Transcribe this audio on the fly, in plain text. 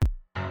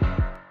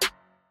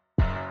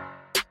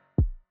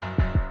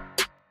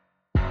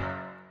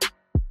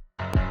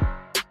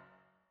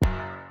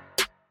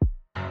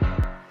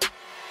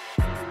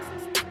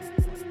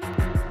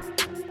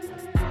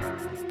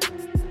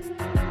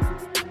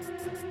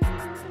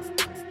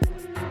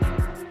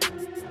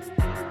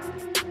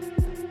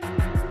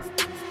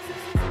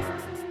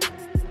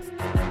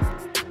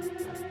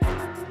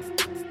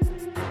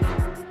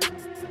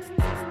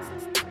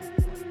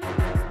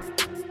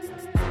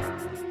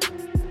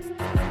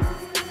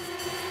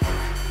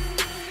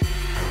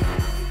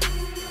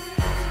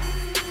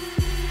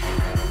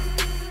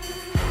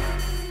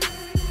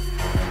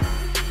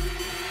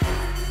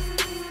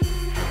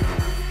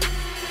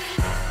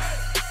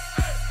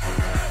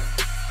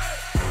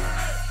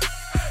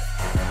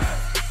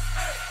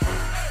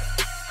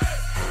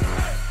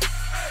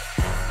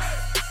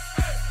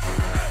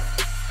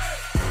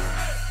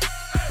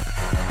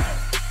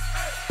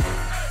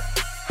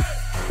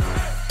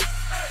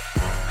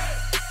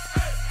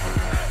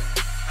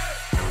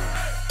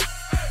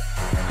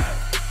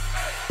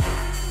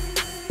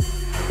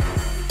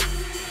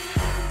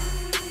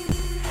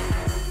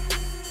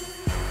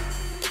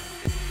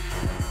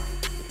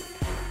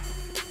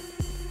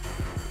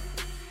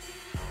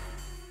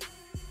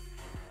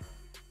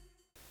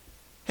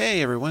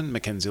Hey everyone,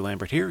 Mackenzie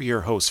Lambert here,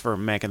 your host for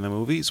Mac in the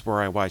Movies,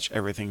 where I watch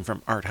everything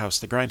from art house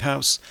to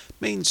grindhouse,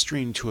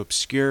 mainstream to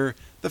obscure,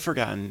 the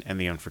forgotten, and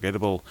the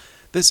unforgettable.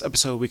 This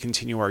episode we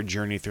continue our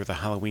journey through the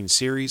Halloween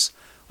series.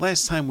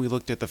 Last time we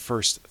looked at the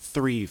first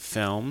three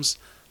films: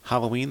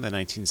 Halloween, the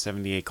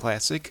 1978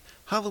 classic,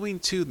 Halloween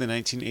 2, the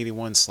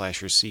 1981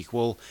 slasher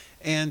sequel,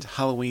 and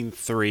Halloween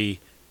 3,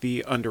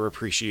 the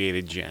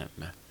underappreciated gem.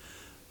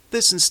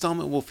 This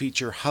installment will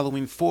feature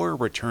Halloween 4,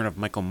 Return of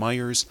Michael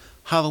Myers,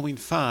 Halloween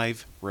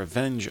 5,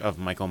 Revenge of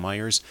Michael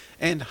Myers,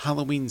 and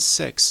Halloween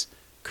 6,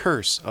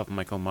 Curse of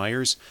Michael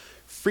Myers,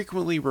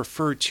 frequently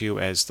referred to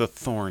as the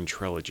Thorn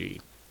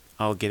Trilogy.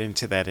 I'll get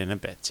into that in a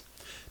bit.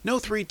 No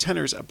Three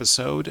Tenors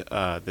episode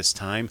this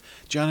time.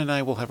 John and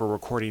I will have a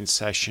recording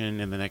session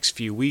in the next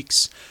few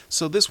weeks,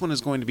 so this one is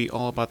going to be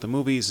all about the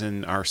movies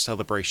and our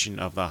celebration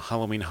of the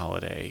Halloween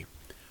holiday.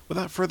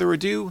 Without further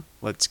ado,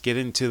 let's get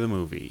into the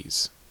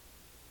movies.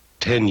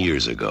 10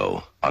 years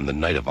ago, on the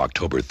night of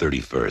October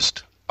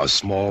 31st, a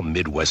small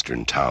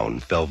Midwestern town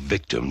fell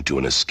victim to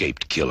an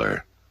escaped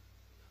killer.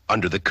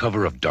 Under the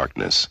cover of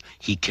darkness,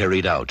 he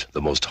carried out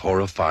the most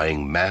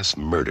horrifying mass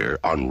murder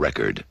on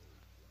record.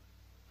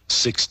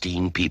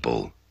 16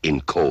 people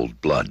in cold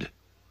blood.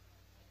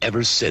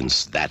 Ever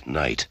since that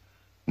night,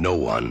 no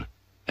one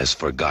has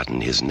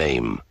forgotten his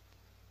name.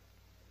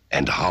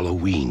 And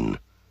Halloween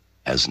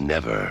has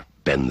never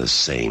been the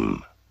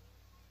same.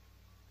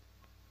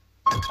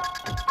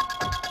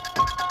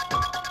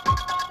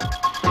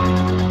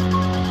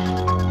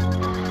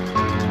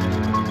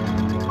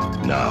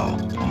 Now,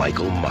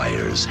 Michael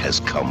Myers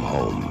has come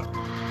home.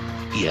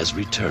 He has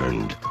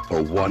returned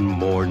for one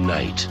more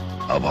night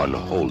of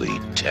unholy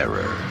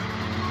terror.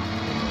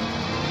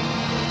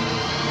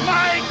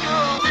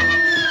 Michael!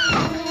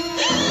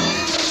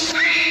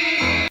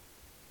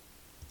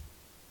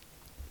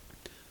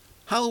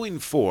 Halloween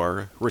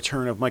 4,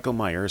 Return of Michael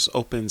Myers,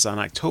 opens on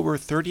October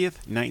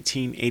 30th,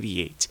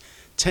 1988,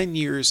 10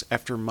 years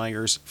after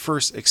Myers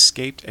first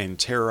escaped and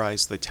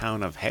terrorized the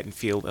town of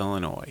Haddonfield,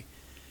 Illinois.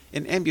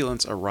 An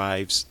ambulance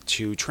arrives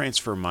to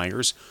transfer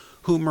Myers,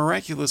 who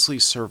miraculously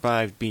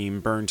survived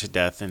being burned to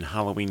death in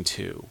Halloween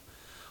 2.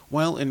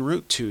 While en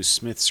route to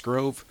Smith's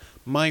Grove,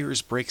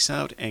 Myers breaks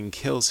out and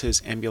kills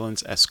his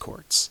ambulance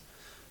escorts.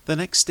 The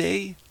next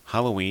day,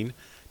 Halloween,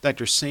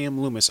 Dr. Sam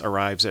Loomis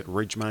arrives at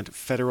Ridgemont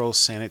Federal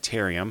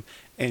Sanitarium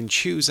and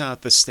chews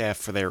out the staff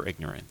for their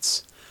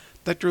ignorance.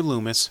 Dr.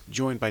 Loomis,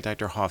 joined by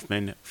Dr.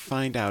 Hoffman,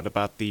 find out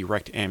about the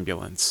wrecked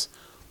ambulance.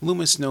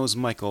 Loomis knows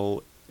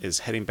Michael is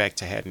heading back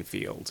to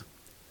Haddonfield.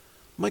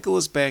 Michael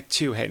is back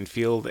to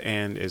Haddonfield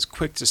and is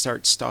quick to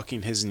start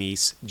stalking his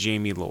niece,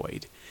 Jamie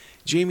Lloyd.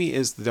 Jamie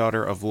is the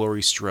daughter of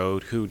Laurie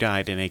Strode, who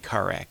died in a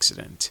car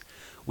accident.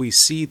 We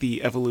see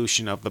the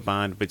evolution of the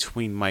bond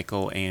between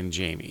Michael and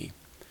Jamie.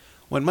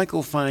 When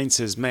Michael finds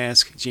his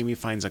mask, Jamie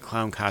finds a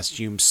clown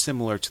costume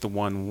similar to the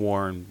one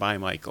worn by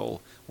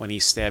Michael when he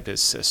stabbed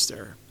his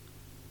sister.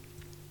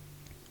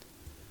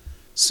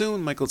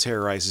 Soon, Michael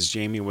terrorizes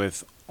Jamie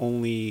with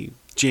only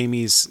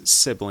Jamie's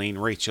sibling,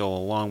 Rachel,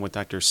 along with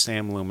Dr.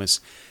 Sam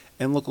Loomis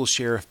and local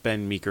Sheriff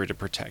Ben Meeker to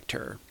protect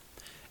her.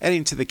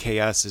 Adding to the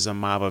chaos is a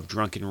mob of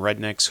drunken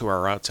rednecks who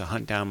are out to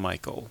hunt down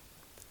Michael.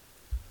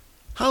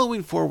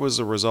 Halloween 4 was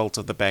a result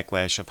of the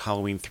backlash of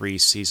Halloween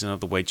 3's Season of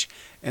the Witch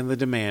and the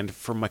demand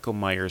for Michael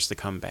Myers to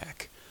come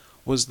back.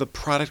 Was the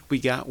product we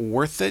got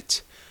worth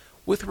it?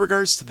 With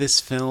regards to this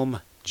film,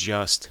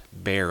 just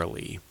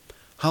barely.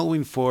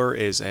 Halloween 4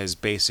 is as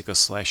basic a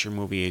slasher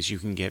movie as you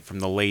can get from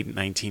the late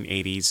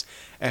 1980s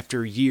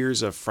after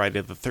years of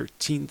Friday the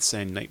 13th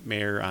and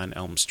Nightmare on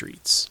Elm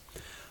Streets.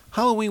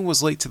 Halloween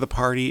was late to the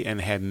party and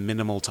had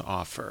minimal to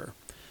offer.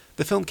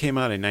 The film came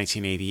out in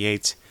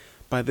 1988.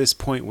 By this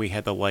point we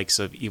had the likes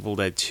of Evil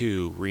Dead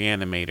 2,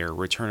 Reanimator,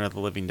 Return of the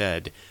Living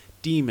Dead,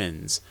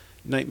 Demons,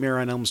 Nightmare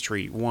on Elm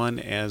Street 1,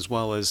 as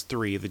well as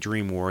 3, The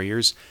Dream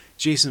Warriors.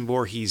 Jason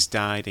Voorhees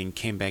died and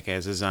came back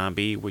as a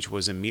zombie, which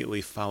was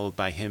immediately followed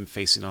by him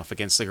facing off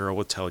against the girl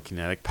with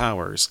telekinetic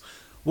powers.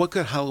 What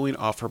could Halloween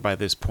offer by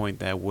this point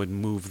that would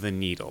move the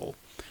needle?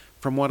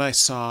 From what I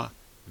saw,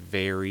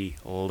 very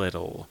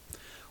little.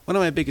 One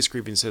of my biggest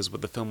grievances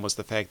with the film was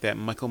the fact that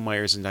Michael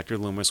Myers and Dr.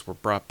 Loomis were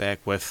brought back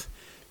with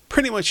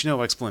pretty much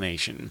no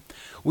explanation.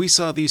 We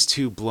saw these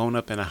two blown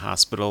up in a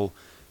hospital.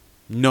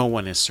 No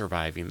one is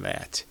surviving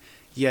that.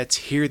 Yet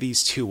here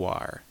these two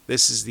are.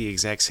 This is the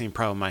exact same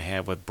problem I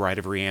have with Bride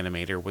of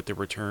Reanimator with the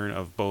return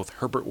of both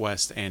Herbert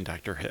West and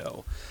Dr.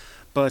 Hill.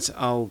 But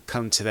I'll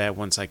come to that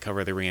once I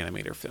cover the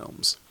Reanimator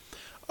films.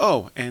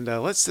 Oh, and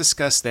let's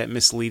discuss that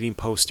misleading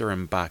poster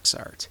and box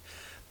art.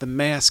 The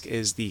mask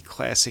is the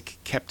classic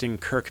Captain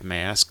Kirk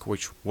mask,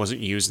 which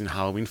wasn't used in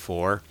Halloween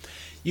 4.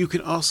 You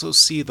can also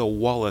see the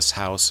Wallace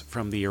house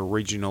from the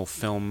original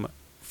film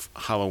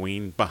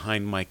Halloween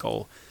behind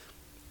Michael.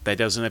 That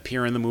doesn't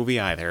appear in the movie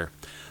either.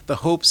 The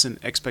hopes and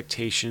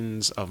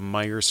expectations of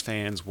Myers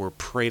fans were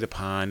preyed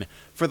upon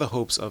for the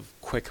hopes of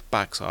quick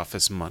box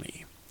office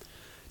money.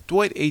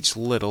 Dwight H.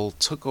 Little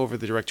took over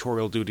the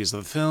directorial duties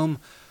of the film.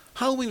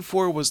 Halloween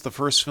 4 was the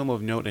first film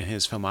of note in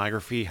his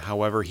filmography,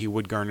 however he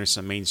would garner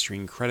some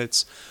mainstream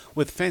credits,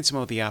 with Phantom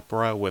of the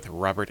Opera with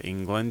Robert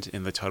Englund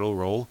in the title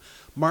role,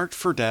 Marked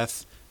for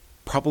Death,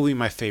 probably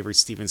my favorite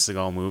Steven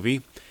Seagal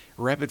movie,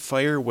 Rapid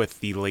Fire with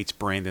the late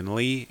Brandon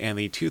Lee, and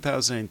the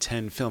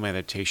 2010 film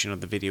adaptation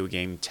of the video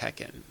game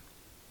Tekken.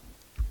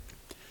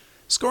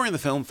 Scoring the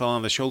film fell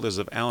on the shoulders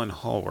of Alan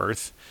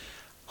Howarth.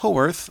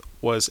 Howarth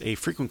was a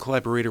frequent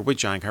collaborator with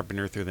John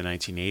Carpenter through the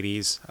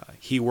 1980s.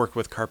 He worked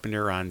with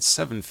Carpenter on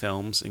 7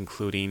 films,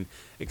 including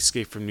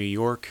Escape from New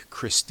York,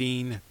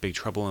 Christine, Big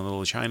Trouble in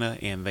Little China,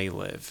 and They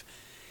Live.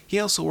 He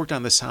also worked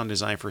on the sound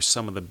design for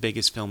some of the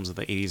biggest films of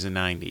the 80s and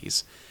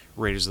 90s.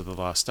 Raiders of the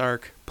Lost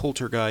Ark,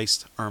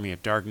 Poltergeist, Army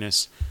of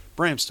Darkness,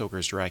 Bram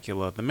Stoker's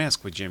Dracula, The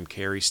Mask with Jim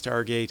Carrey,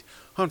 Stargate,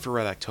 Hunt for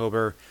Red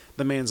October,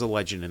 The Man's a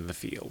Legend in the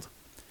Field.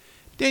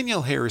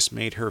 Danielle Harris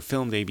made her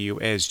film debut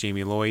as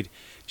Jamie Lloyd.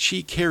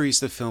 She carries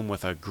the film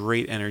with a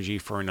great energy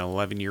for an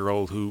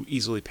 11-year-old who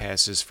easily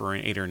passes for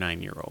an 8 or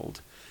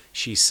 9-year-old.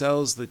 She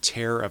sells the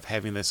terror of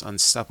having this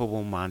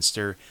unstoppable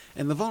monster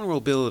and the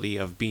vulnerability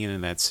of being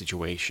in that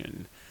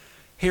situation.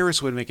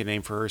 Harris would make a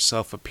name for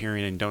herself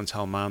appearing in Don't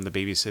Tell Mom the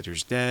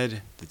Babysitter's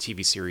Dead, the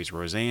TV series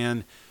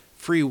Roseanne,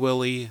 Free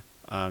Willy,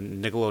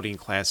 Nickelodeon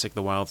classic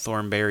The Wild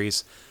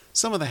Thornberrys,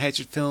 some of the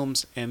Hatchet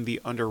films, and the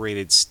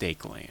underrated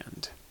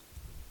Stakeland.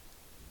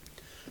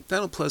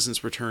 Donald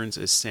Pleasence returns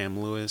as Sam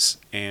Lewis,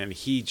 and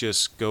he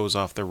just goes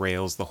off the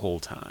rails the whole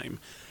time.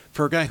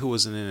 For a guy who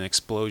was in an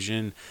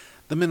explosion,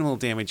 the minimal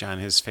damage on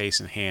his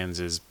face and hands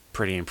is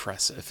pretty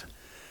impressive.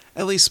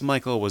 At least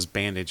Michael was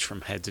bandaged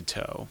from head to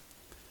toe.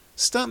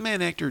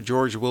 Stuntman actor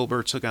George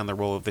Wilbur took on the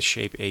role of the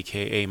Shape,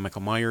 aka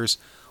Michael Myers.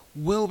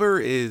 Wilbur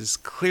is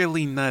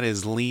clearly not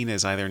as lean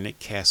as either Nick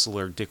Castle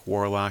or Dick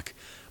Warlock,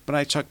 but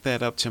I chalked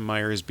that up to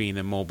Myers being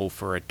immobile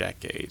for a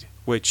decade,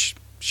 which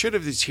should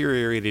have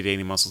deteriorated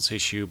any muscle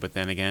tissue, but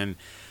then again,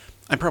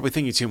 I'm probably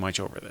thinking too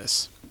much over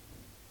this.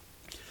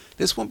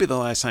 This won't be the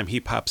last time he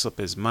pops up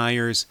as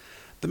Myers.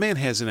 The man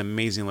has an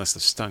amazing list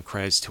of stunt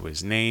credits to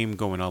his name,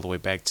 going all the way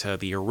back to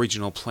the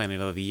original Planet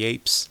of the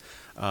Apes,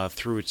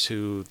 through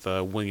to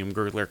the William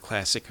Girdler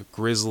classic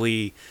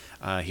Grizzly.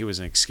 He was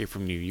in Escape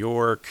from New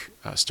York,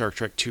 Star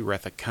Trek II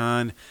Wrath of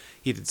Khan.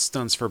 He did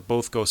stunts for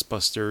both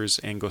Ghostbusters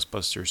and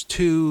Ghostbusters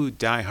 2,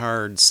 Die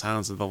Hard,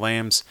 Silence of the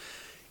Lambs,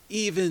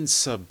 even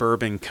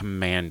Suburban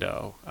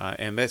Commando,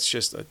 and that's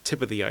just a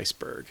tip of the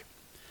iceberg.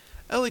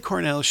 Ellie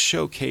Cornell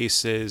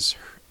showcases,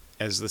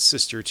 as the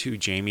sister to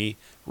Jamie,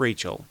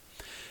 Rachel.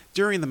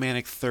 During the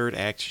manic third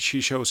act,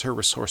 she shows her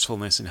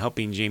resourcefulness in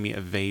helping Jamie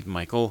evade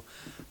Michael.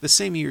 The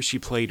same year she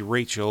played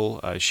Rachel,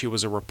 she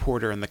was a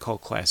reporter in the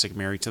cult classic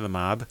Married to the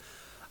Mob.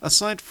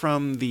 Aside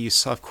from the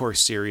softcore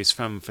series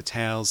Femme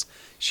Fatales,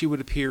 she would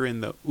appear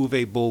in the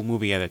Uwe Boll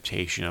movie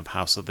adaptation of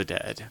House of the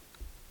Dead.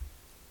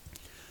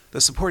 The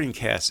supporting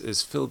cast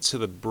is filled to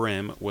the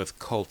brim with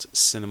cult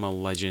cinema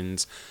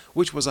legends,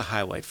 which was a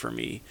highlight for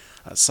me.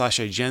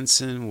 Sasha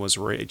Jensen was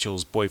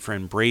Rachel's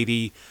boyfriend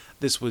Brady.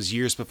 This was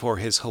years before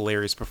his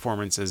hilarious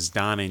performance as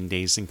Don in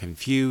Dazed and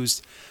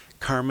Confused.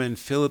 Carmen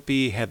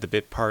Philippi had the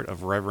bit part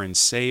of Reverend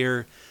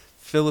Sayer.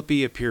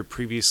 Philippi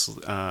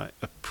previously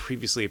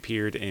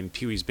appeared in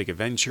Pee-wee's Big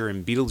Adventure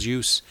and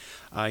Beetlejuice.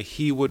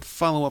 He would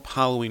follow up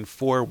Halloween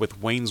 4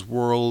 with Wayne's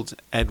World,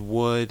 Ed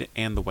Wood,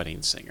 and The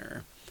Wedding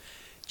Singer.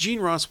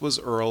 Gene Ross was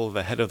Earl,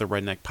 the head of the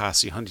Redneck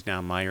Posse hunting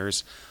down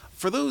Myers.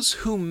 For those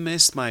who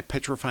missed my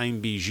Petrifying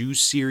Bijou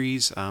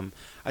series,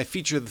 I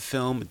featured the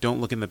film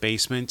Don't Look in the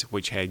Basement,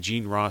 which had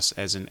Gene Ross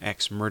as an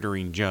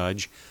ex-murdering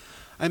judge.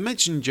 I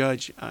mentioned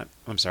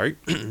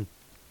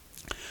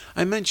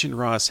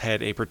Ross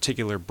had a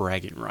particular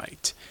bragging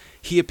right.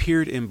 He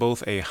appeared in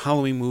both a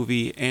Halloween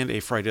movie and a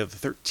Friday the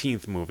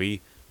 13th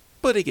movie,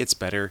 but it gets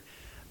better.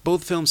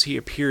 Both films he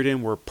appeared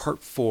in were part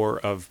 4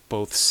 of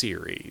both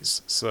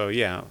series. So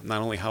yeah,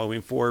 not only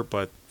Halloween 4,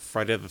 but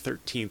Friday the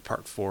 13th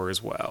part 4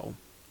 as well.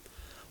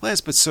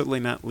 Last but certainly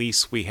not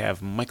least, we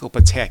have Michael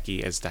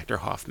Pataki as Dr.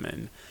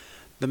 Hoffman.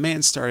 The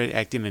man started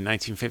acting in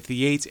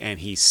 1958, and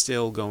he's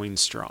still going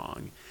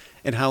strong.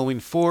 In Halloween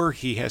 4,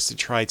 he has to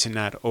try to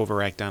not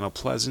overact Donald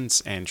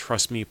Pleasence, and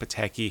trust me,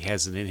 Pataki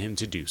has it in him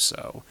to do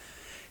so.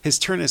 His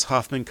turn as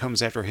Hoffman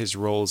comes after his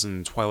roles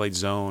in Twilight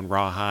Zone,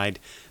 Rawhide,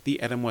 the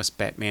Adam West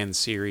Batman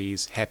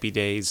series, Happy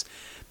Days,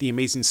 the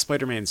Amazing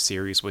Spider-Man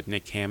series with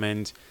Nick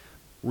Hammond,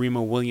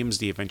 Remo Williams'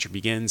 The Adventure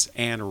Begins,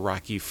 and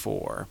Rocky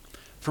IV.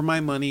 For my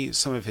money,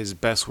 some of his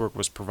best work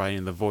was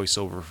providing the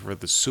voiceover for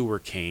the Sewer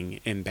King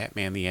in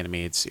Batman the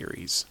Animated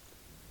Series.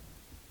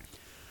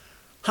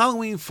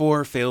 Halloween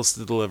 4 fails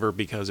to deliver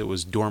because it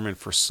was dormant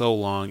for so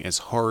long as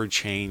horror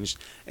changed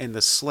and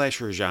the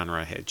slasher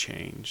genre had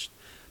changed.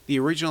 The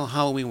original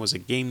Halloween was a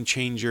game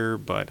changer,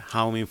 but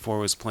Halloween 4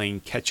 was playing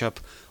catch-up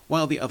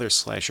while the other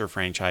slasher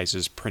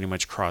franchises pretty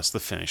much crossed the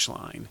finish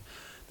line.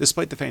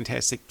 Despite the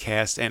fantastic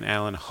cast and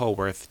Alan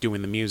Howarth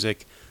doing the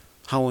music,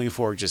 Halloween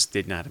 4 just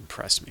did not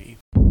impress me.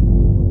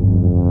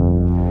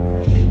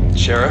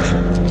 Sheriff?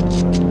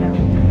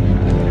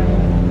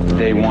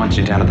 They want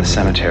you down at the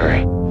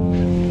cemetery.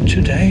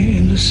 Today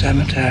in the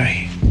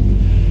cemetery,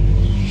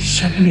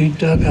 Somebody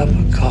dug up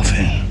a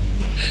coffin.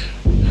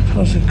 It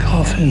was a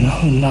coffin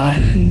of a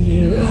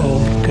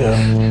 9-year-old girl.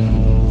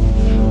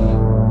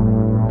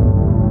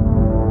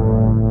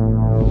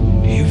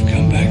 You've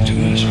come back to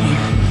us,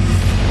 Michael.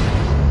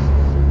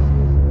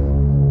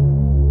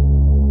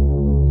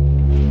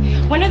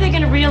 When are they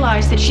going to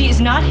realize that she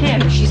is not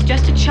him? She's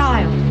just a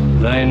child.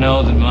 They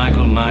know that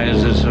Michael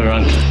Myers is her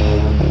uncle,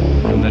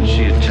 and that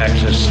she attacked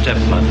her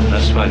stepmother.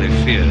 That's why they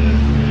fear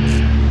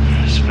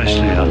her,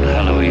 especially on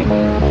Halloween.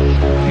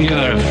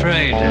 You're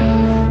afraid.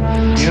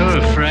 You're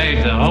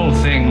afraid the whole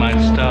thing might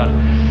start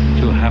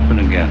to happen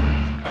again.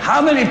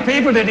 How many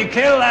people did he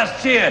kill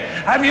last year?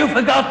 Have you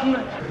forgotten?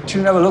 But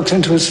you never looked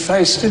into his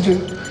face, did you?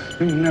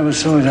 You never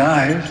saw his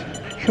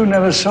eyes. You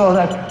never saw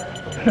that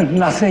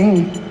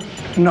nothing,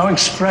 no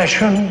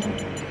expression,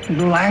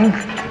 blank.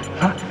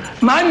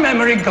 My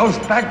memory goes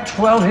back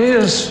 12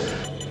 years.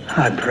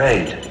 I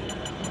prayed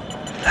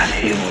that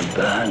he would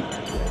burn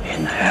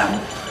in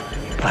hell,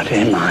 but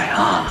in my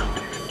heart,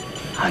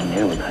 I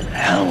knew that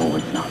hell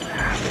would not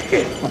have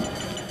him.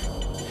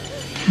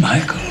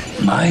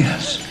 Michael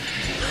Myers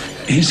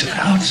is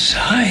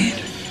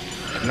outside.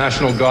 The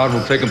National Guard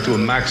will take him to a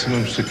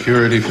maximum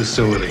security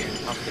facility,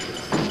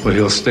 where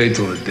he'll stay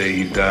till the day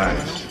he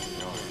dies.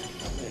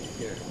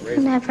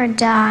 Never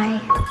die.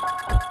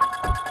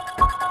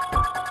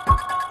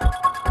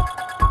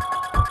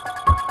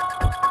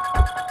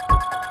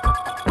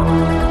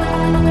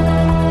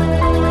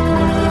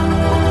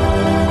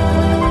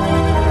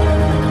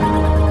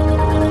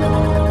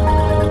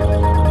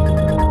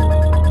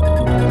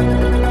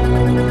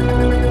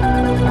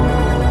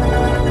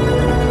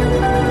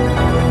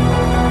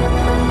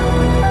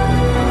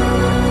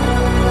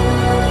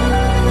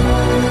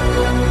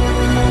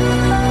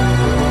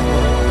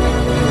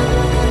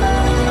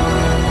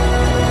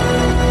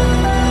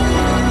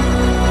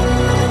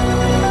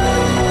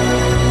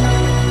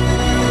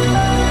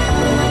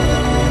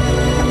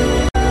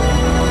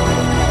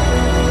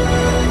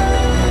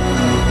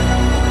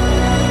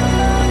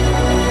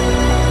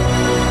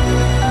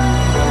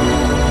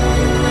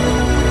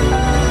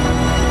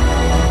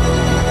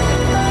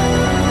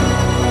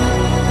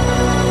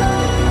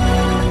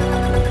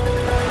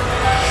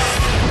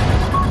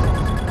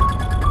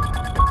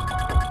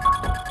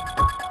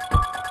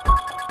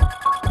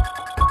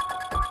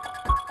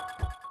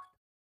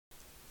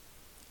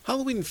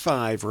 Halloween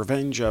 5: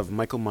 Revenge of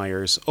Michael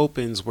Myers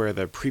opens where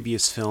the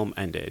previous film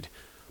ended.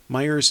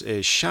 Myers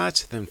is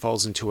shot, then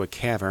falls into a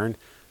cavern.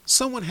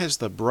 Someone has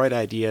the bright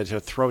idea to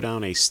throw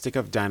down a stick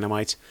of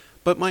dynamite,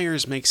 but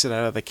Myers makes it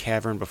out of the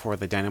cavern before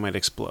the dynamite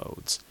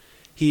explodes.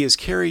 He is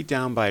carried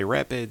down by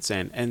rapids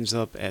and ends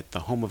up at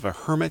the home of a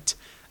hermit,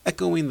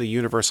 echoing the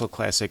Universal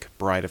classic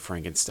Bride of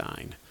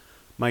Frankenstein.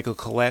 Michael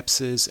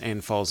collapses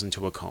and falls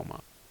into a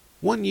coma.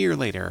 1 year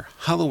later,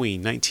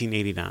 Halloween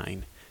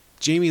 1989.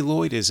 Jamie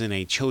Lloyd is in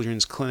a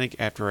children's clinic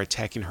after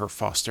attacking her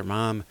foster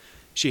mom.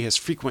 She has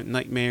frequent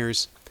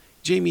nightmares.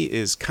 Jamie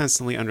is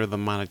constantly under the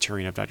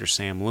monitoring of Dr.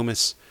 Sam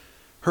Loomis.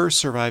 Her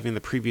surviving the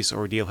previous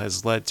ordeal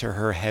has led to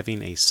her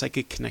having a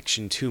psychic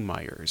connection to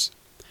Myers.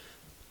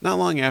 Not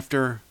long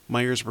after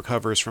Myers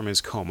recovers from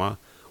his coma,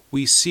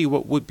 we see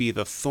what would be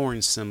the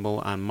thorn symbol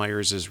on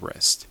Myers'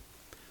 wrist.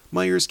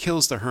 Myers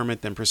kills the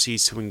hermit, then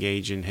proceeds to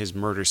engage in his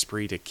murder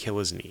spree to kill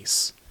his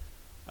niece.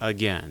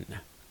 Again.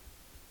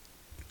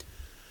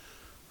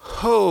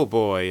 Oh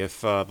boy,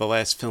 if the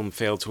last film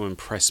failed to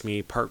impress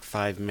me, Part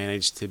 5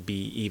 managed to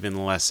be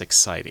even less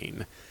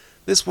exciting.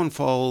 This one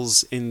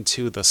falls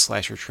into the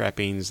slasher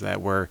trappings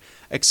that were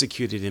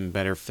executed in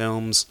better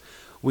films.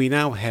 We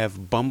now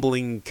have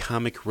bumbling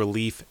comic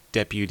relief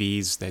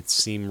deputies that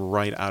seem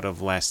right out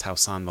of Last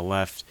House on the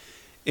Left,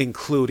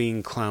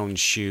 including clown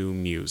shoe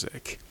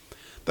music.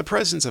 The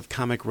presence of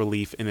comic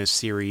relief in a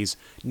series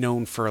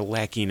known for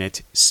lacking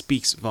it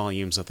speaks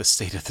volumes of the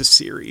state of the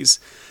series.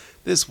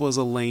 This was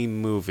a lame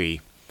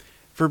movie.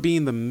 For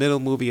being the middle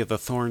movie of the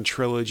Thorn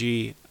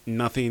trilogy,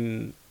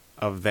 nothing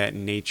of that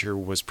nature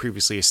was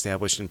previously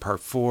established in Part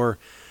 4.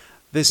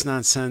 This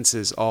nonsense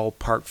is all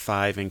Part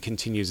 5 and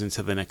continues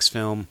into the next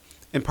film.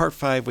 In Part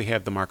 5, we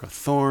have the Mark of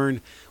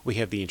Thorn, we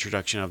have the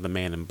introduction of the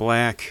Man in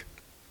Black.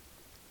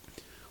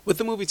 With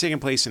the movie taking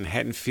place in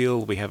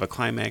Haddonfield, we have a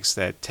climax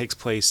that takes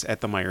place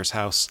at the Myers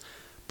house,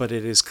 but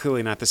it is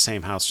clearly not the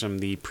same house from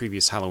the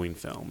previous Halloween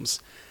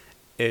films.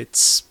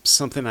 It's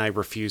something I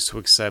refuse to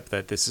accept,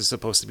 that this is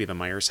supposed to be the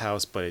Myers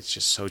house, but it's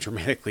just so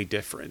dramatically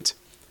different.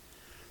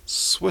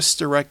 Swiss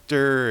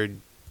director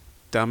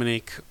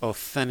Dominique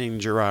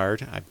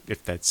Othenin-Girard,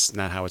 if that's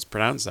not how it's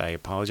pronounced, I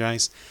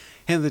apologize,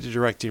 handled the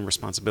directing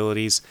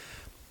responsibilities.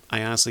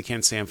 I honestly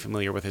can't say I'm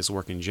familiar with his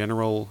work in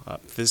general.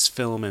 This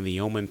film and The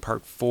Omen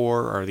Part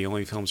 4 are the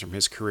only films from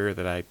his career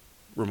that I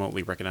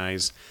remotely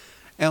recognize.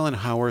 Alan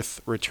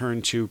Howarth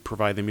returned to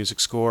provide the music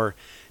score.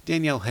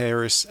 Danielle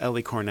Harris,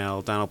 Ellie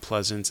Cornell, Donald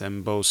Pleasance,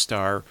 and Bo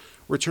Starr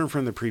returned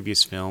from the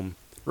previous film,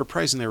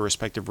 reprising their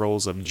respective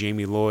roles of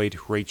Jamie Lloyd,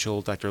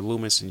 Rachel, Dr.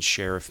 Loomis, and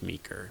Sheriff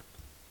Meeker.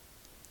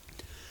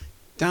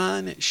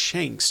 Don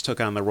Shanks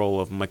took on the role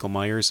of Michael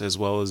Myers, as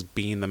well as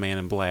being the Man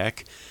in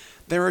Black.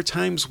 There are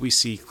times we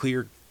see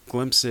clear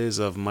glimpses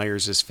of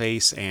Myers'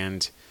 face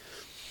and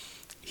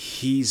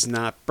he's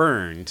not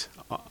burned.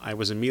 I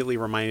was immediately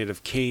reminded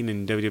of Kane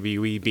in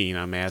WWE being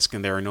unmasked,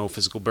 and there are no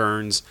physical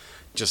burns,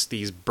 just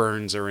these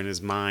burns are in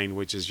his mind,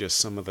 which is just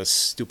some of the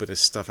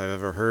stupidest stuff I've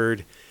ever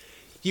heard.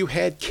 You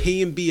had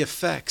K&B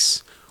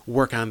Effects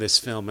work on this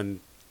film,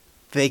 and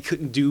they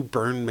couldn't do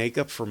burn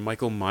makeup for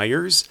Michael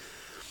Myers?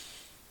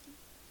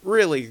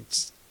 Really,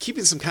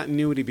 keeping some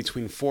continuity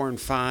between 4 and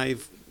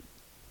 5.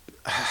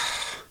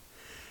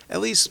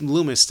 At least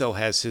Loomis still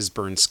has his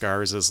burn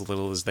scars, as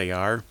little as they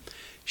are.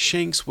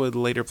 Shanks would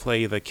later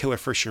play the killer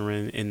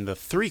fisherman in the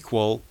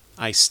threequel,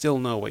 I Still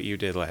Know What You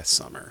Did Last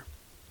Summer.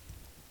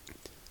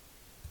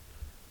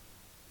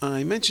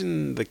 I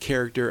mentioned the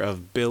character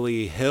of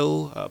Billy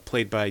Hill,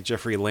 played by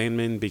Jeffrey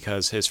Landman,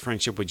 because his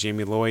friendship with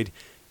Jamie Lloyd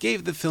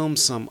gave the film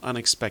some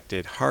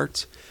unexpected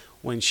heart.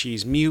 When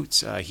she's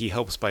mute, he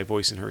helps by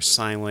voicing her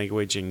sign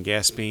language and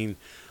gasping.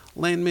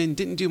 Landman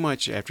didn't do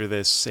much after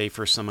this, save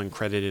for some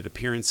uncredited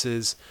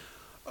appearances.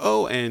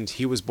 Oh, and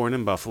he was born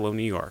in Buffalo,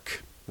 New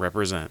York.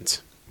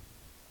 Represent.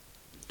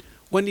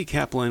 Wendy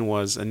Kaplan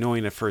was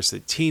annoying at first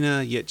at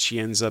Tina, yet she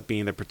ends up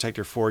being the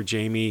protector for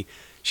Jamie.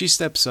 She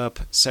steps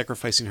up,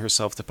 sacrificing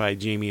herself to buy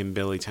Jamie and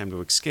Billy time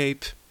to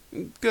escape.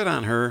 Good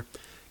on her.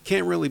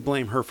 Can't really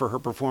blame her for her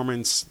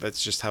performance,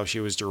 that's just how she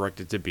was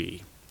directed to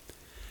be.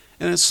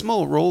 In a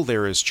small role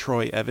there is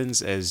Troy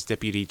Evans as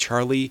Deputy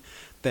Charlie.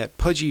 That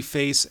pudgy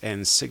face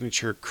and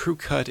signature crew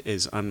cut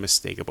is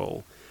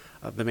unmistakable.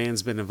 The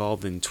man's been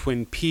involved in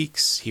Twin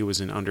Peaks, he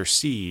was in Under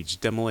Siege,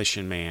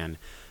 Demolition Man,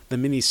 the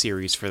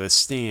miniseries for The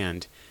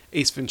Stand,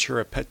 Ace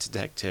Ventura Pet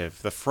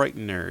Detective, The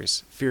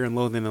Frighteners, Fear and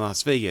Loathing in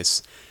Las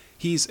Vegas.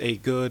 He's a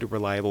good,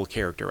 reliable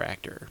character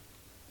actor.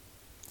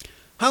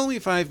 Halloween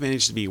 5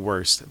 managed to be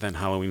worse than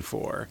Halloween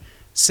 4.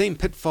 Same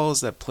pitfalls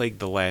that plagued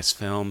the last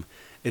film.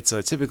 It's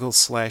a typical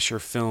slasher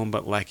film,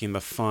 but lacking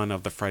the fun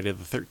of the Friday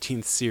the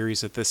 13th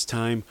series at this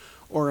time,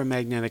 or a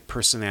magnetic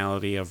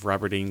personality of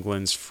Robert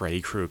Englund's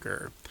Freddy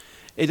Krueger.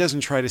 It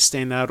doesn't try to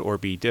stand out or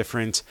be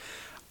different.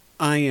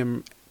 I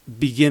am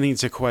beginning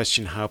to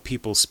question how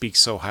people speak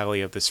so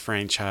highly of this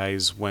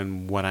franchise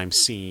when what I'm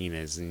seeing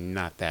is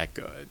not that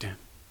good.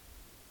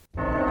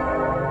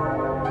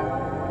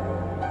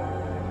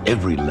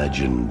 Every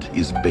legend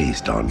is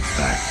based on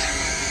fact.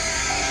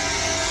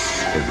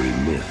 Every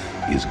myth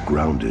is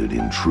grounded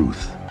in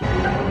truth.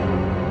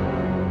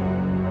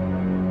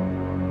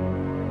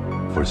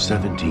 For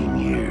 17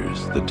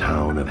 years, the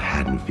town of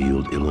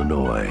Haddonfield,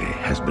 Illinois,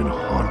 has been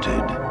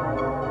haunted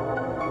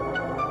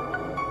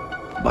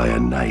by a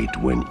night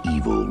when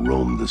evil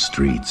roamed the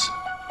streets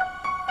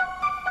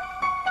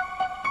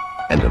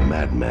and a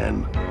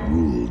madman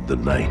ruled the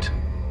night.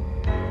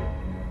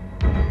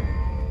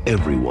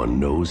 Everyone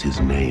knows his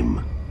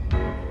name.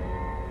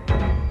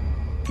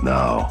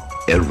 Now,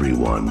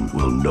 everyone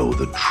will know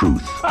the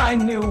truth. I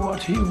knew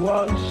what he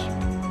was,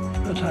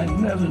 but I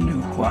never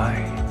knew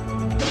why.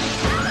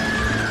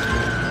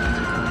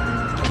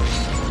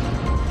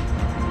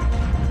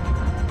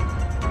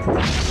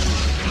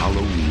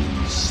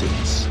 Halloween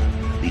 6,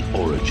 the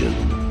origin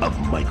of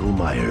Michael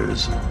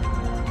Myers.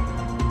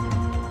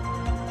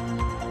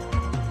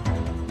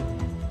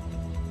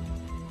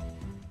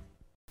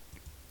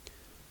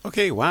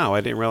 Okay, wow,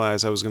 I didn't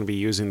realize I was going to be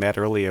using that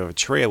early of a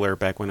trailer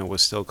back when it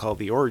was still called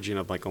The Origin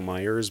of Michael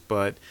Myers,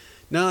 but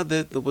no,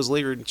 that was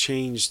later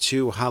changed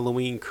to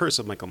Halloween Curse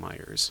of Michael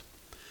Myers.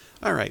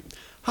 Alright,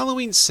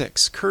 Halloween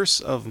 6,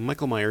 Curse of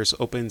Michael Myers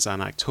opens on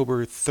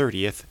October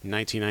 30th,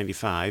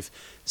 1995,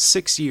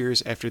 6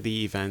 years after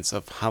the events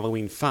of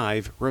Halloween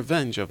 5,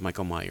 Revenge of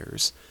Michael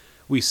Myers.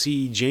 We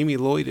see Jamie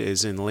Lloyd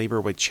is in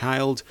labor with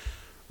child.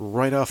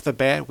 Right off the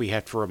bat, we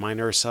have to remind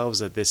ourselves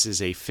that this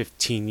is a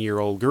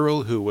 15-year-old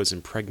girl who was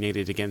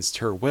impregnated against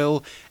her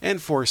will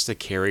and forced to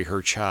carry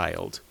her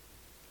child.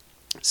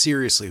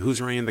 Seriously, who's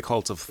running the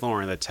Cult of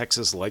Thorn? The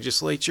Texas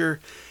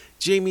legislature?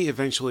 Jamie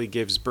eventually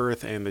gives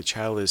birth and the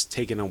child is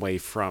taken away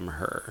from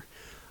her.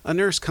 A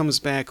nurse comes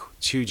back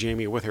to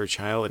Jamie with her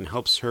child and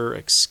helps her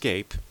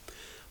escape.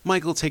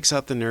 Michael takes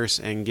out the nurse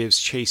and gives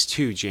chase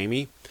to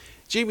Jamie.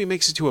 Jamie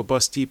makes it to a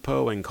bus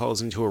depot and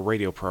calls into a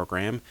radio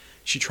program.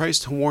 She tries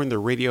to warn the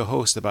radio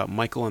host about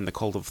Michael and the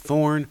Cult of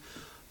Thorn.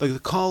 The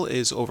call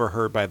is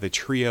overheard by the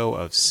trio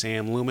of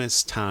Sam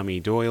Loomis, Tommy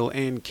Doyle,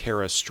 and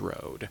Kara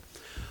Strode.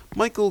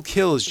 Michael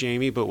kills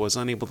Jamie but was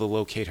unable to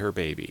locate her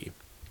baby.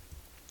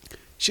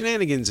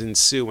 Shenanigans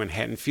ensue in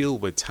Haddonfield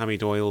with Tommy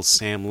Doyle,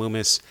 Sam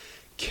Loomis,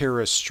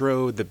 Kara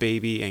Strode, the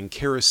baby, and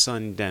Kara's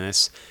son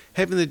Dennis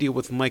having to deal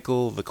with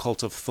Michael, the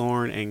Cult of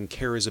Thorn, and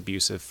Kara's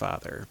abusive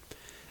father.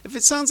 If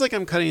it sounds like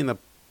I'm cutting the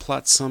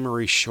plot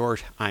summary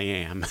short, I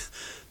am.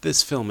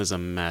 This film is a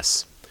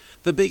mess.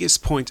 The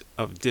biggest point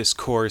of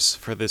discourse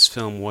for this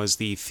film was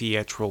the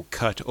theatrical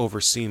cut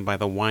overseen by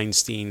the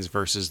Weinsteins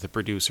versus the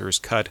producer's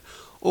cut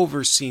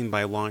overseen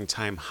by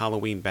longtime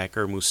Halloween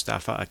backer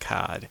Mustafa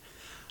Akkad.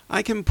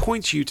 I can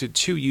point you to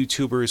two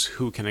YouTubers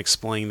who can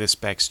explain this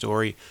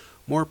backstory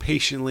more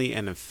patiently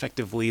and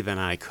effectively than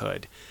I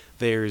could.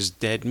 There's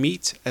Dead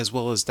Meat as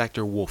well as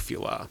Dr.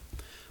 Wolfula.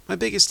 My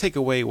biggest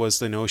takeaway was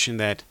the notion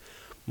that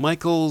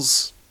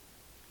Michael's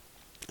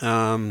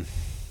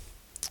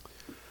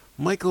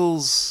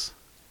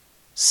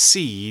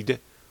seed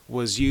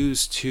was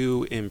used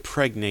to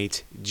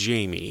impregnate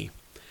Jamie.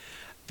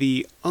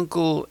 The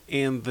uncle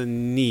and the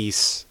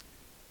niece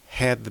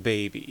had the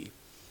baby.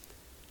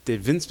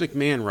 Did Vince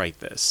McMahon write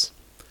this?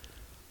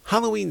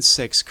 Halloween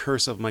 6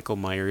 Curse of Michael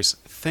Myers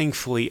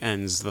thankfully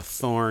ends the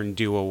Thorn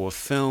duo of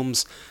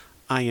films.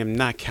 I am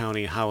not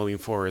counting Halloween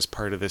 4 as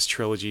part of this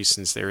trilogy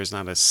since there is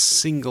not a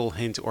single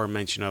hint or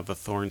mention of the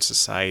Thorn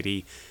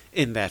Society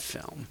in that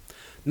film.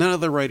 None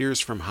of the writers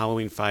from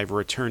Halloween 5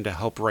 returned to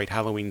help write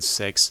Halloween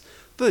 6,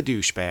 the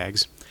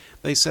douchebags.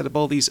 They set up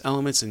all these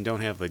elements and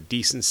don't have the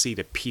decency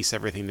to piece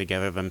everything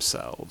together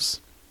themselves.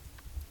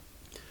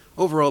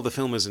 Overall, the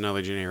film is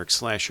another generic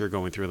slasher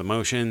going through the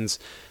motions.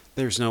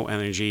 There's no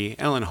energy.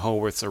 Alan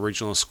Howarth's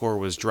original score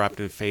was dropped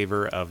in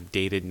favor of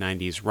dated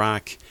 90s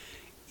rock.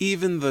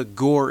 Even the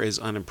gore is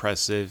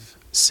unimpressive,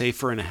 save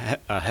for a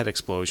head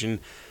explosion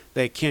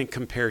that can't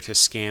compare to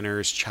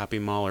Scanners,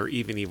 Chopping Mall, or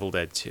even Evil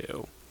Dead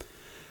 2.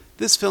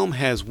 This film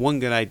has one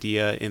good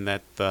idea in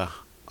that the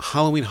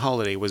Halloween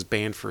holiday was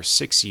banned for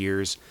 6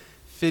 years,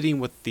 fitting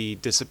with the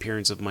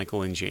disappearance of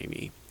Michael and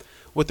Jamie.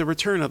 With the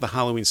return of the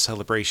Halloween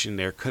celebration,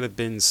 there could have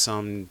been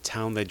some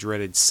town that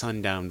dreaded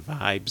sundown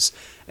vibes,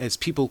 as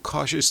people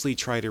cautiously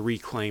try to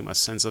reclaim a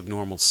sense of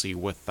normalcy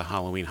with the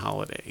Halloween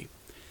holiday.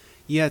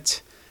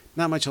 Yet,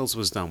 not much else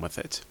was done with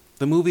it.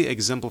 The movie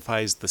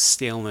exemplifies the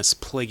staleness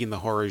plaguing the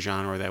horror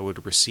genre that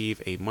would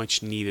receive a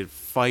much-needed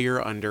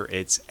fire under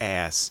its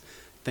ass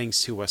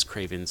thanks to Wes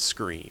Craven's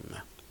Scream.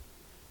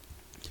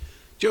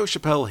 Joe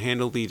Chappelle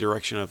handled the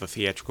direction of the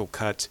theatrical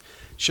cut.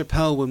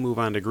 Chappelle would move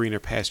on to greener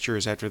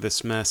pastures after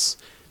this mess.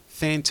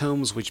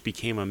 Phantoms, which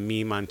became a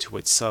meme unto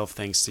itself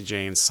thanks to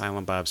Jay and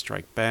Silent Bob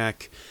Strike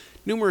Back.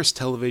 Numerous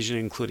television,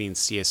 including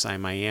CSI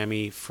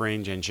Miami,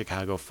 Fringe, and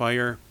Chicago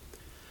Fire.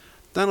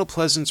 Donald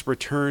Pleasence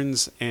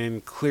returns,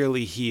 and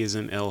clearly he is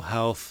in ill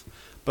health,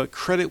 but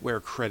credit where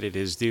credit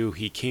is due,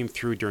 he came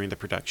through during the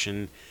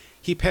production.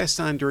 He passed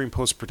on during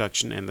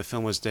post-production, and the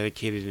film was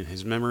dedicated in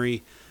his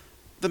memory.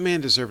 The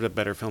man deserved a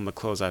better film to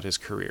close out his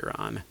career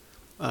on.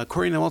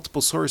 According to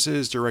multiple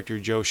sources, director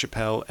Joe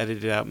Chappelle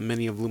edited out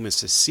many of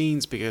Loomis's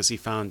scenes because he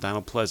found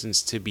Donald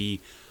Pleasence to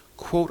be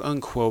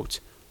quote-unquote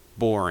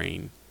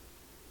boring.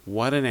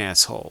 What an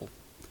asshole.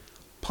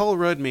 Paul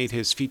Rudd made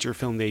his feature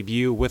film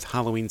debut with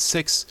Halloween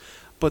 6,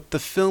 but the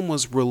film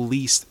was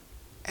released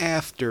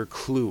after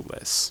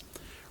Clueless.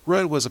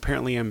 Rudd was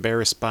apparently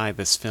embarrassed by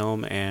this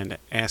film and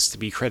asked to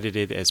be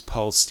credited as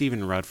Paul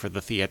Stephen Rudd for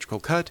the theatrical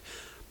cut,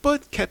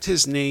 but kept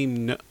his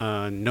name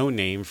no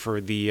name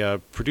for the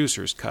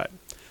producer's cut.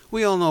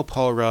 We all know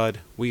Paul Rudd.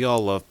 We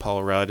all love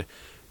Paul Rudd.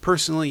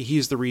 Personally,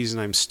 he's the reason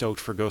I'm stoked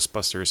for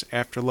Ghostbusters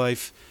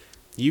Afterlife.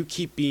 You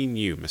keep being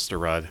you, Mr.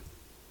 Rudd.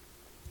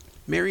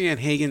 Marianne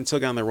Hagan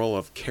took on the role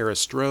of Kara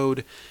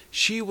Strode.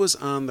 She was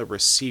on the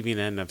receiving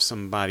end of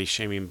some body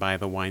shaming by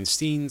the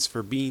Weinsteins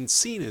for being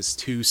seen as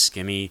too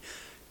skinny,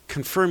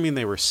 confirming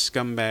they were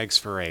scumbags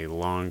for a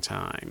long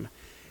time.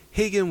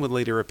 Hagan would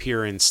later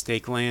appear in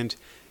Stakeland.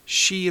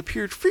 She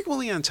appeared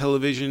frequently on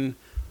television,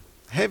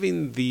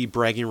 having the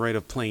bragging right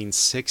of playing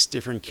 6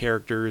 different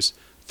characters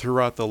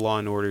throughout the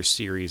Law & Order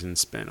series and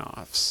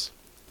spin-offs.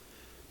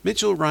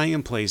 Mitchell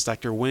Ryan plays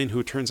Dr. Wynn,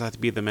 who turns out to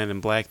be the man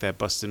in black that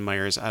busted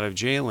Myers out of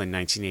jail in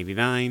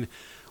 1989.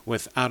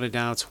 Without a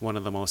doubt, one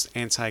of the most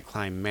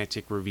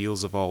anticlimactic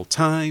reveals of all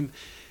time.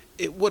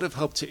 It would have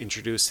helped to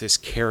introduce this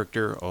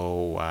character,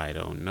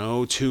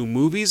 2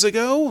 movies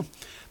ago.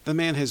 The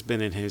man has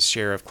been in his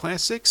share of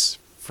classics.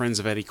 Friends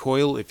of Eddie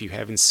Coyle, if you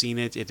haven't seen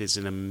it, it is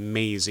an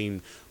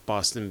amazing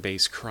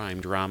Boston-based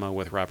crime drama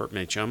with Robert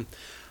Mitchum.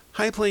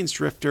 High Plains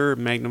Drifter,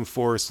 Magnum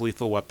Force,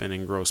 Lethal Weapon,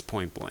 and Grosse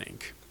Point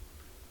Blank.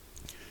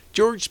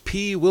 George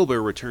P.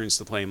 Wilbur returns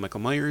to play Michael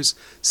Myers,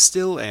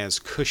 still as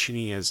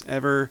cushiony as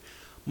ever.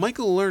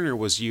 Michael Lerner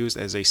was used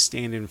as a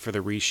stand-in for the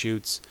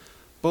reshoots.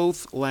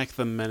 Both lack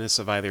the menace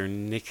of either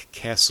Nick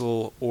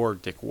Castle or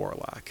Dick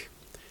Warlock.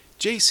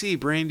 J.C.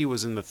 Brandy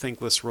was in the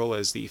thankless role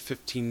as the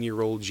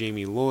 15-year-old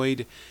Jamie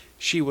Lloyd.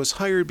 She was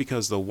hired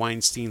because the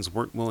Weinsteins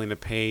weren't willing to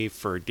pay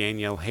for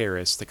Danielle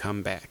Harris to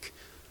come back.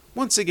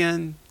 Once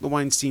again, the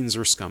Weinsteins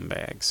are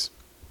scumbags.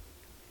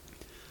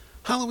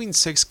 Halloween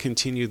 6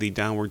 continued the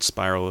downward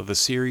spiral of the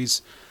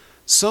series,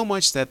 so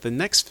much that the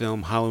next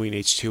film, Halloween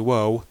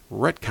H2O,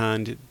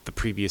 retconned the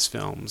previous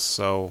films.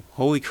 So,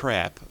 holy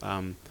crap,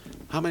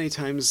 how many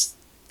times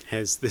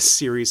has this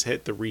series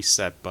hit the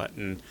reset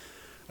button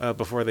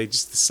before they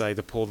just decide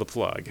to pull the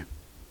plug?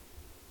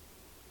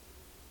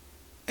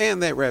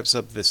 And that wraps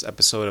up this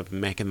episode of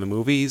Mac in the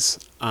Movies.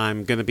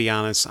 I'm going to be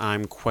honest,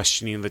 I'm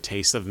questioning the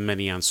taste of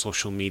many on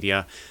social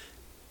media.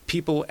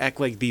 People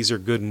act like these are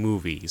good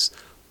movies.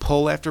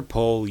 Poll after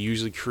poll,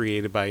 usually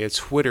created by a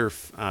Twitter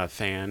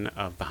fan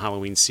of the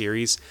Halloween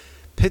series,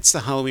 pits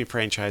the Halloween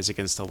franchise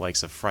against the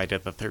likes of Friday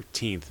the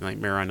 13th,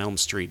 Nightmare on Elm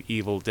Street,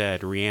 Evil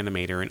Dead,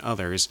 Reanimator, and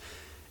others,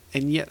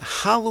 and yet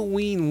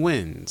Halloween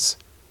wins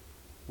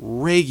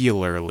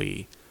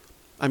regularly.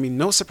 I mean,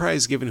 no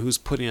surprise given who's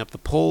putting up the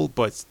poll,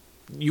 but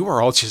you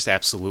are all just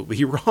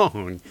absolutely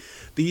wrong.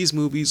 These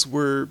movies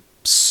were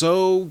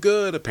so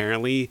good,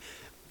 apparently.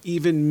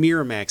 Even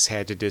Miramax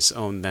had to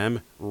disown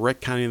them,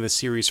 retconning the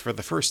series for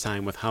the first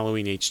time with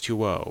Halloween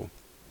H2O.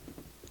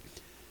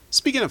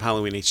 Speaking of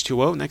Halloween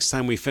H2O, next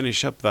time we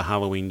finish up the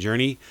Halloween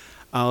journey,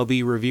 I'll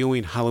be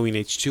reviewing Halloween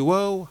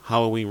H2O,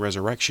 Halloween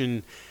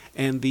Resurrection,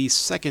 and the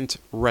second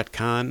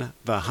retcon,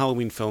 the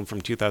Halloween film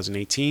from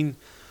 2018.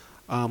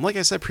 Like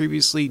I said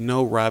previously,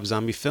 no Rob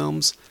Zombie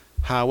films.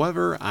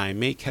 However, I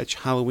may catch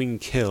Halloween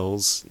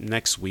Kills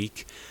next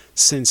week,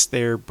 since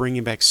they're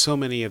bringing back so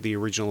many of the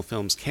original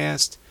film's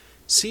cast.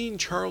 Seeing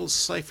Charles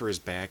Cyphers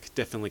back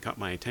definitely caught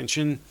my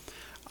attention.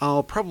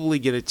 I'll probably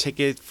get a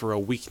ticket for a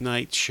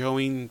weeknight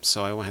showing,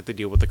 so I won't have to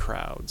deal with the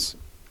crowds.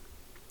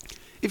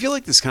 If you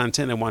like this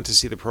content and want to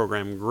see the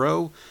program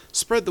grow,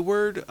 spread the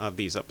word of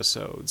these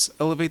episodes.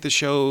 Elevate the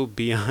show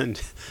beyond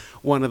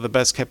one of the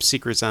best kept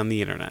secrets on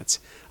the internet.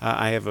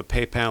 I have a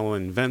PayPal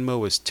and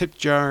Venmo as tip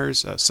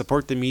jars.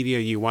 Support the media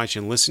you watch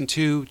and listen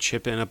to.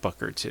 Chip in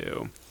 $1 or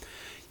 $2.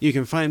 You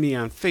can find me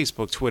on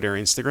Facebook, Twitter,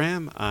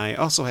 Instagram. I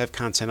also have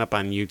content up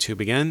on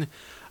YouTube again.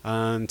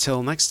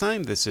 Until next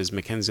time, this is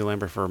Mackenzie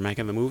Lambert for Mac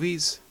in the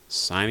Movies,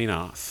 signing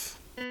off.